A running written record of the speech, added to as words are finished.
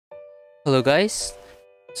Hello guys,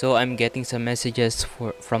 so I'm getting some messages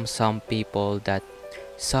from some people that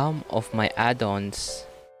some of my add-ons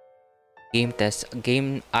game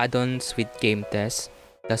add-ons with game test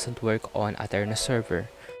doesn't work on Aternos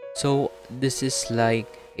server. So this is like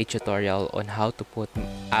a tutorial on how to put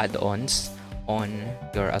add-ons on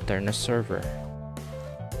your Aternos server.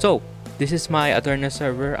 So this is my Aternos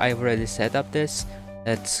server. I've already set up this.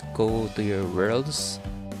 Let's go to your worlds,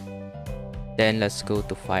 then let's go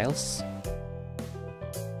to files.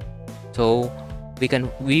 So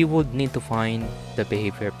we would need to find the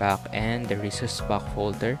behavior pack and the resource pack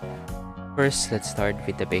folder. First, let's start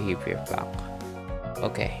with the behavior pack.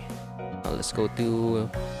 Okay, now let's go to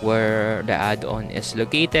where the add-on is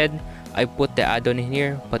located. I put the add-on in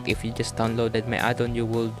here, but if you just downloaded my add-on, you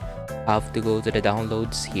will have to go to the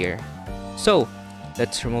downloads here. So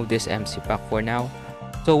let's remove this MC pack for now.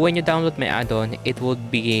 So when you download my add-on, it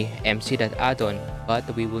would be MC.addon, but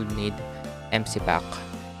we will need MC pack.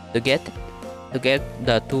 To get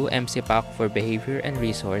the two MC pack for behavior and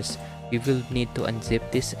resource, we will need to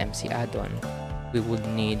unzip this MC add-on. We would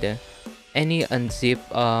need any unzip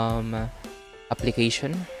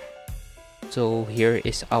application. So here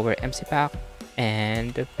is our MC pack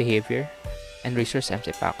and behavior and resource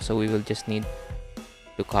MC pack. So we will just need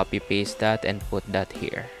to copy paste that and put that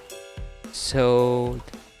here. So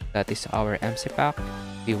that is our MC pack.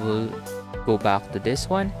 We will go back to this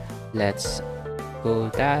one. Let's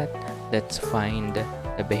find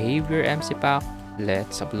the behavior MC pack.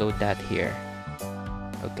 Let's upload that here.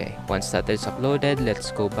 Okay, once that is uploaded,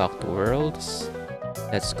 let's go back to worlds.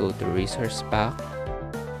 Let's go to resource pack.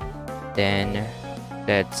 Then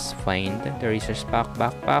let's find the resource pack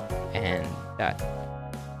backpack and that.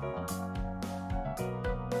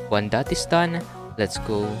 When that is done, let's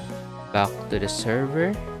go back to the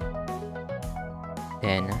server.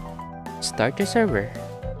 Then start the server.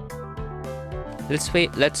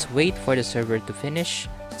 Let's wait for the server to finish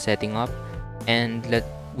setting up, and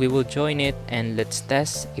we will join it and let's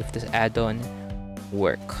test if this add-on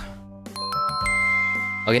work.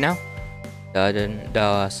 Okay, now it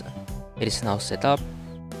is now set up.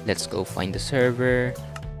 Let's go find the server.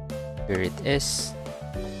 Here it is.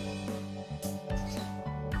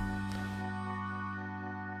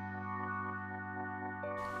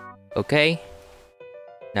 Okay,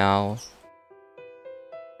 now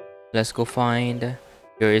let's go find.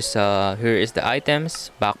 Here is the items,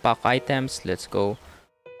 backpack items. Let's go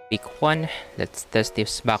pick one. Let's test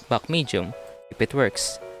this backpack medium if it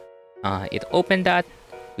works. It opened that,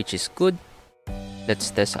 which is good. Let's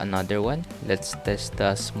test another one. Let's test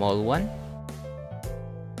the small one.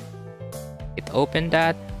 It opened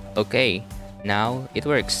that. Okay, now it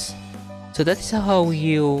works. So that is how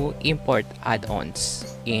you import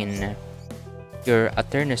add-ons in your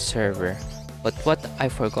Aternos server. But what I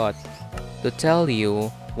forgot to tell you,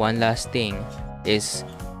 one last thing, is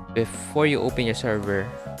before you open your server,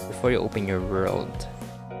 before you open your world,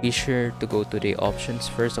 be sure to go to the options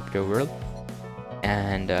first of your world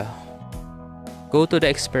and go to the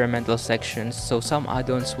experimental sections. So some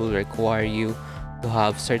add-ons will require you to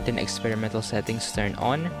have certain experimental settings turned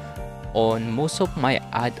on. On most of my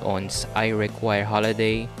add-ons, I require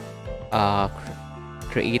holiday,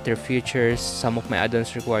 creator features. Some of my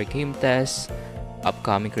add-ons require game tests,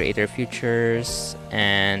 upcoming creator features,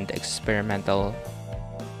 and experimental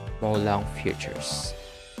Molang features.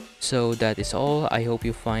 So that is all. I hope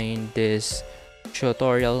you find this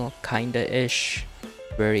tutorial kinda-ish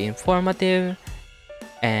very informative,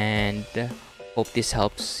 and hope this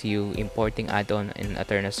helps you importing add-on in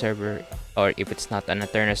Aternos server, or if it's not an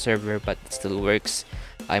Aternos server but it still works.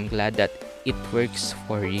 I'm glad that it works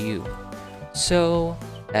for you. So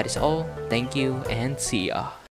that is all. Thank you and see ya.